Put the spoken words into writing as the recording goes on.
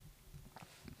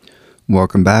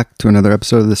Welcome back to another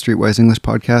episode of the Streetwise English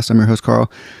Podcast. I'm your host,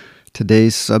 Carl.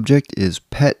 Today's subject is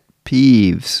pet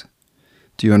peeves.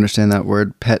 Do you understand that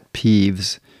word? Pet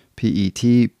peeves. P-E-T-P-E-E-V-E-S.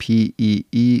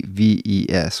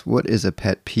 What is a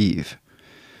pet peeve?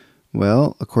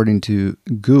 Well, according to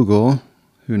Google,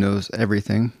 who knows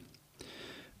everything,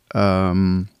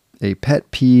 a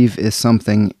pet peeve is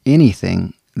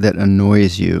anything that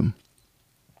annoys you.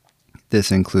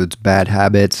 This includes bad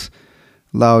habits,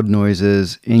 loud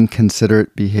noises,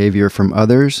 inconsiderate behavior from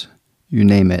others, you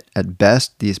name it. At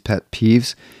best, these pet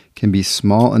peeves can be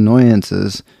small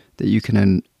annoyances that you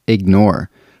can ignore.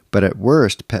 But at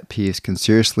worst, pet peeves can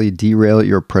seriously derail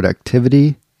your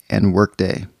productivity and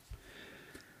workday.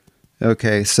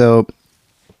 Okay, so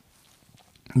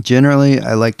generally,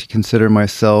 I like to consider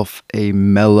myself a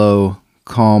mellow,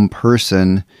 calm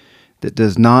person that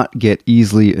does not get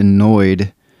easily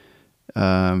annoyed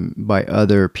by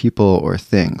other people or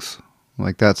things.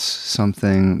 Like, that's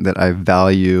something that I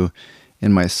value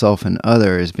in myself and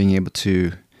others, being able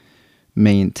to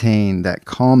maintain that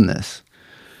calmness.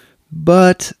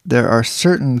 But there are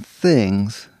certain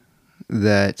things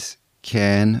that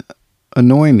can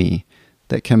annoy me,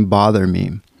 that can bother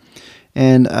me.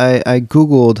 And I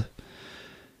Googled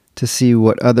to see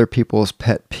what other people's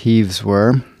pet peeves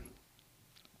were.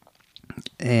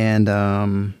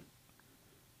 And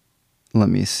let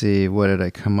me see, what did I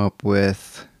come up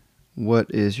with?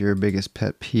 What is your biggest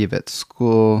pet peeve at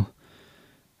school?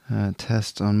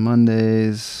 Test on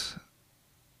Mondays.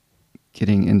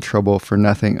 Getting in trouble for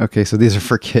nothing. Okay, so these are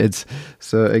for kids.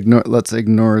 So let's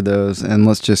ignore those and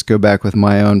let's just go back with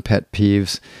my own pet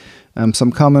peeves.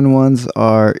 Some common ones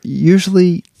are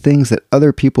usually things that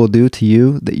other people do to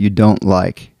you that you don't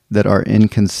like, that are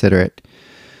inconsiderate.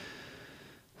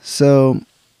 So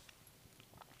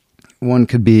one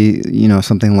could be,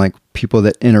 something like people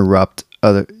that interrupt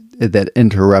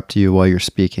you while you're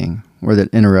speaking, or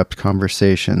that interrupt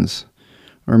conversations.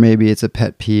 Or maybe it's a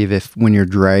pet peeve if when you're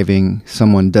driving,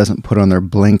 someone doesn't put on their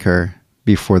blinker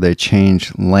before they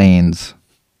change lanes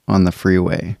on the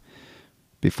freeway.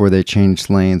 Before they change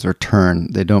lanes or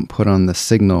turn, they don't put on the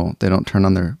signal. They don't turn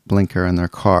on their blinker in their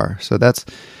car. So that's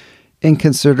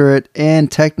inconsiderate,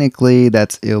 and technically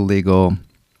that's illegal.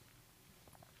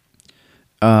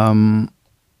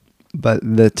 But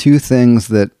the two things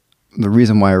the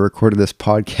reason why I recorded this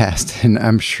podcast, and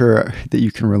I'm sure that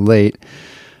you can relate,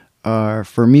 are,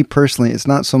 for me personally, it's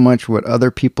not so much what other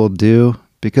people do,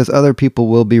 because other people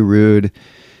will be rude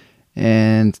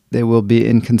and they will be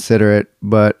inconsiderate,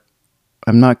 but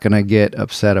I'm not going to get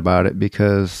upset about it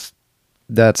because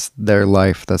that's their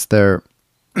life. That's they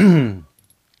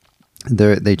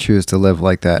choose to live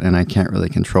like that, and I can't really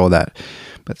control that.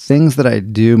 But things that I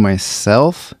do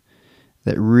myself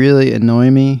that really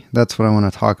annoy me, that's what I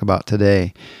want to talk about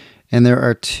today. And there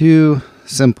are two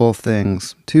simple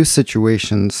things, two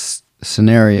scenarios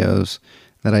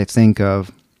that I think of.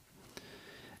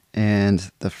 And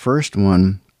the first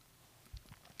one,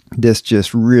 this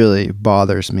just really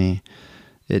bothers me.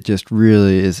 It just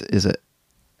really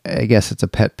I guess it's a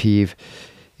pet peeve,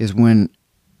 is when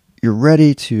you're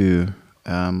ready to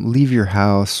leave your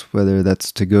house, whether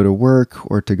that's to go to work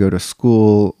or to go to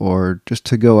school or just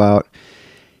to go out,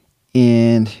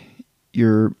 and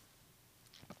you've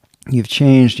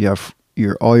changed, you're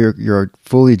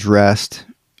fully dressed,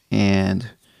 and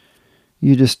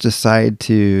you just decide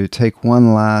to take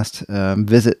one last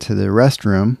visit to the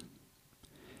restroom.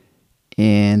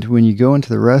 And when you go into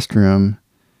the restroom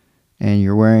and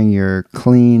you're wearing your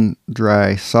clean,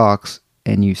 dry socks,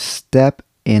 and you step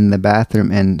in the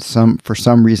bathroom, and for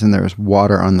some reason there's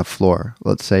water on the floor,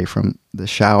 let's say from the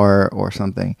shower or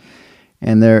something,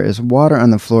 and there is water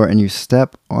on the floor, and you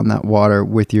step on that water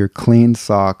with your clean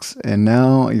socks, and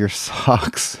now your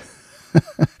socks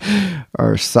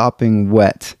are sopping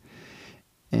wet.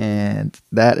 And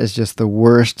that is just the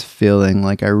worst feeling.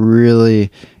 Like, I really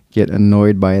get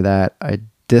annoyed by that. I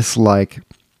dislike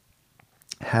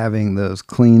having those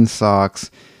clean socks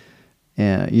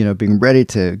and, being ready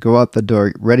to go out the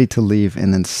door, ready to leave,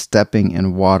 and then stepping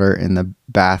in water in the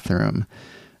bathroom.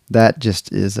 That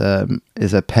just is a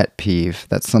pet peeve.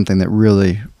 That's something that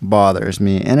really bothers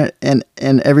me. And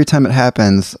every time it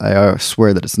happens, I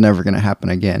swear that it's never going to happen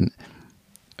again.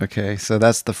 Okay, so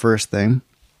that's the first thing.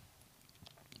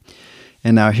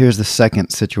 And now here's the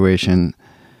second situation.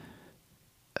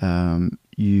 When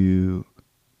you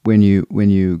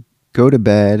go to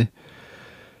bed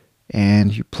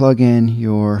and you plug in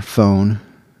your phone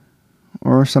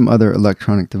or some other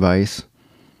electronic device,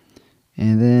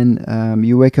 and then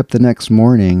you wake up the next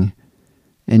morning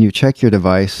and you check your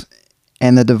device,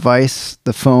 and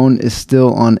the phone is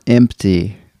still on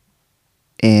empty.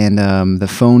 and the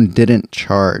phone didn't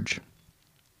charge.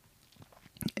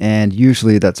 And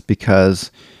usually that's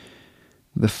because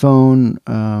the phone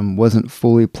wasn't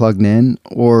fully plugged in,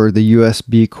 or the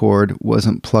USB cord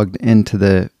wasn't plugged into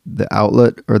the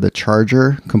outlet or the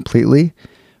charger completely.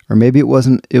 Or maybe it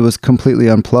was completely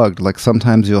unplugged. Like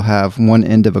sometimes you'll have one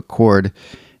end of a cord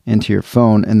into your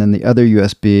phone and then the other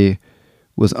USB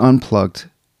was unplugged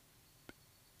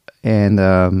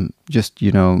and just,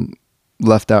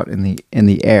 left out in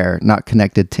the air, not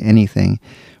connected to anything.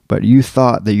 But you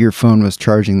thought that your phone was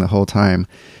charging the whole time.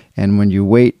 And when you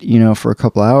wait, for a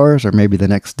couple hours or maybe the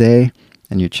next day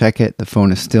and you check it, the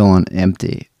phone is still on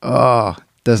empty. Oh,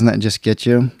 doesn't that just get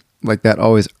you? Like that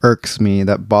always irks me,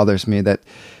 that bothers me, that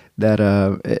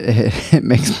it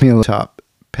makes me top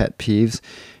pet peeves.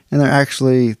 And they're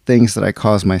actually things that I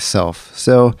cause myself.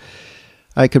 So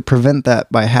I could prevent that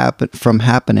from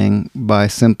happening by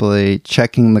simply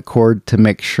checking the cord to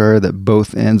make sure that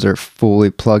both ends are fully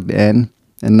plugged in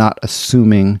and not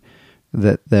assuming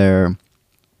that they're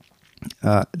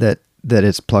that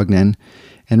it's plugged in.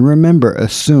 And remember,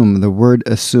 assume, the word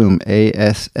assume,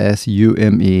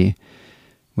 ASSUME.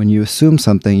 When you assume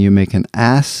something, you make an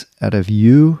ass out of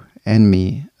you and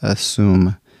me.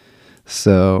 Assume.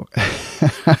 So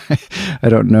I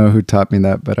don't know who taught me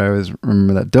that, but I always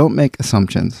remember that. Don't make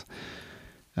assumptions.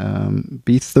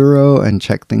 Be thorough and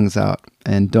check things out,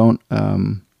 and don't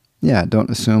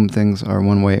assume things are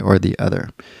one way or the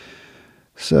other.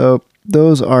 So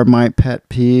those are my pet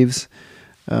peeves.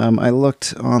 I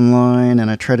looked online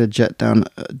and I tried to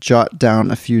jot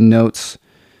down a few notes.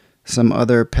 Some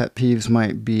other pet peeves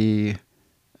might be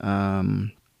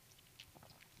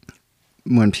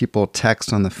when people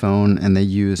text on the phone and they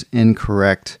use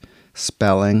incorrect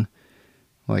spelling.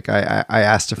 Like I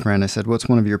asked a friend, I said, what's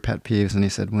one of your pet peeves? And he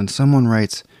said, when someone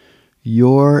writes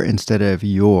your instead of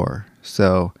your.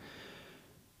 So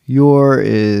your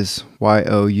is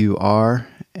Y-O-U-R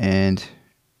and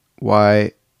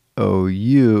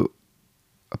Y-O-U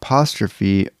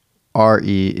apostrophe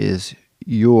R-E is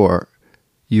your.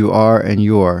 You are and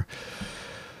your.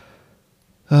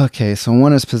 Okay, so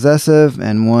one is possessive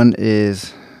and one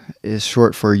is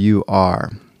short for you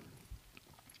are.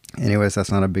 Anyways,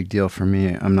 that's not a big deal for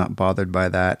me. I'm not bothered by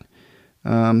that.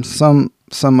 Some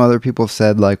other people have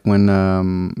said, like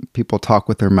when people talk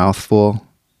with their mouth full.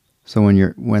 So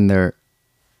when the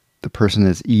person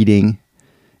is eating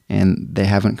and they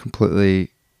haven't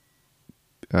completely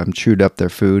chewed up their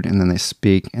food, and then they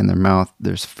speak and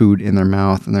there's food in their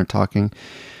mouth and they're talking.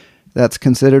 That's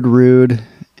considered rude,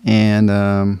 and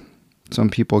some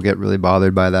people get really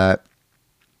bothered by that.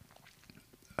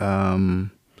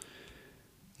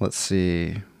 Let's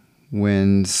see.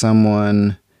 When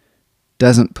someone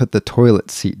doesn't put the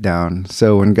toilet seat down.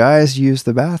 So when guys use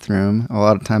the bathroom, a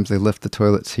lot of times they lift the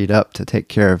toilet seat up to take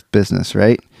care of business,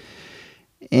 right?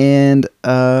 And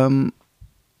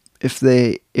if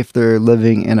they're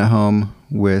living in a home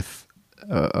with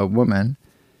a woman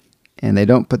and they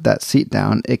don't put that seat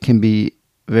down, it can be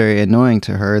very annoying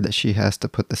to her that she has to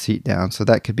put the seat down. So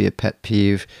that could be a pet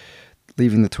peeve,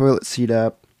 leaving the toilet seat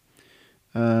up.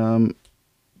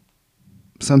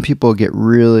 Some people get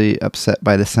really upset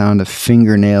by the sound of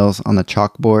fingernails on the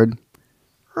chalkboard.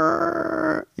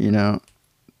 The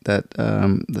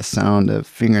sound of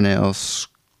fingernails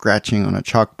scratching on a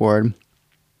chalkboard.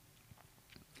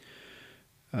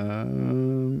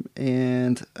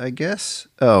 And I guess,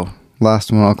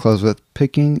 last one I'll close with,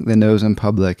 picking the nose in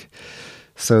public.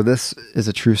 So this is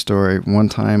a true story. One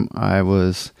time I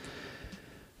was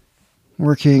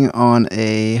working on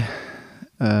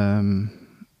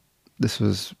this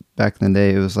was back in the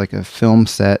day, it was like a film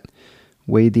set,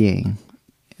 waiting,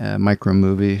 micro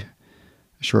movie,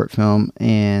 short film,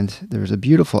 and there was a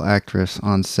beautiful actress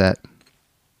on set,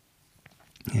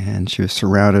 and she was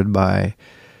surrounded by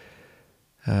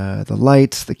the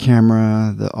lights, the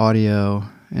camera, the audio,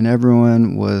 and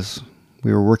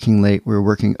we were working late, we were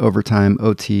working overtime,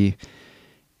 OT,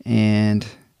 and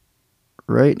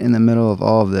right in the middle of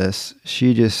all of this,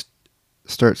 she just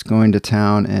starts going to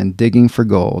town and digging for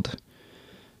gold.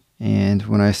 And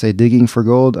when I say digging for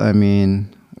gold, I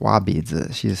mean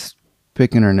wabids. She's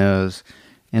picking her nose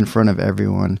in front of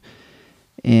everyone,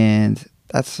 and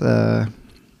that's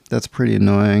pretty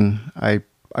annoying. I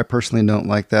personally don't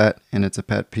like that, and it's a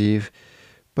pet peeve.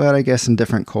 But I guess in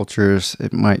different cultures,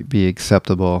 it might be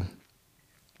acceptable.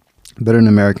 But in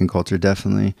American culture,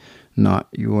 definitely not.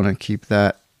 You want to keep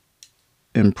that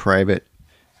in private,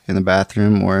 in the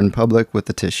bathroom or in public with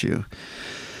the tissue.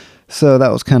 So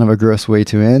that was kind of a gross way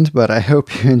to end, but I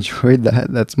hope you enjoyed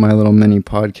that. That's my little mini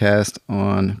podcast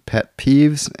on pet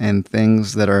peeves and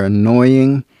things that are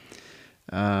annoying.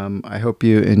 I hope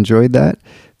you enjoyed that.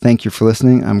 Thank you for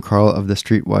listening. I'm Carl of the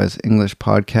Streetwise English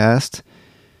Podcast.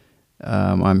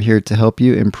 I'm here to help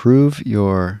you improve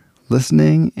your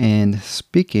listening and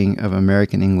speaking of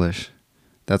American English.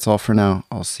 That's all for now.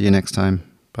 I'll see you next time.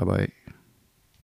 Bye-bye.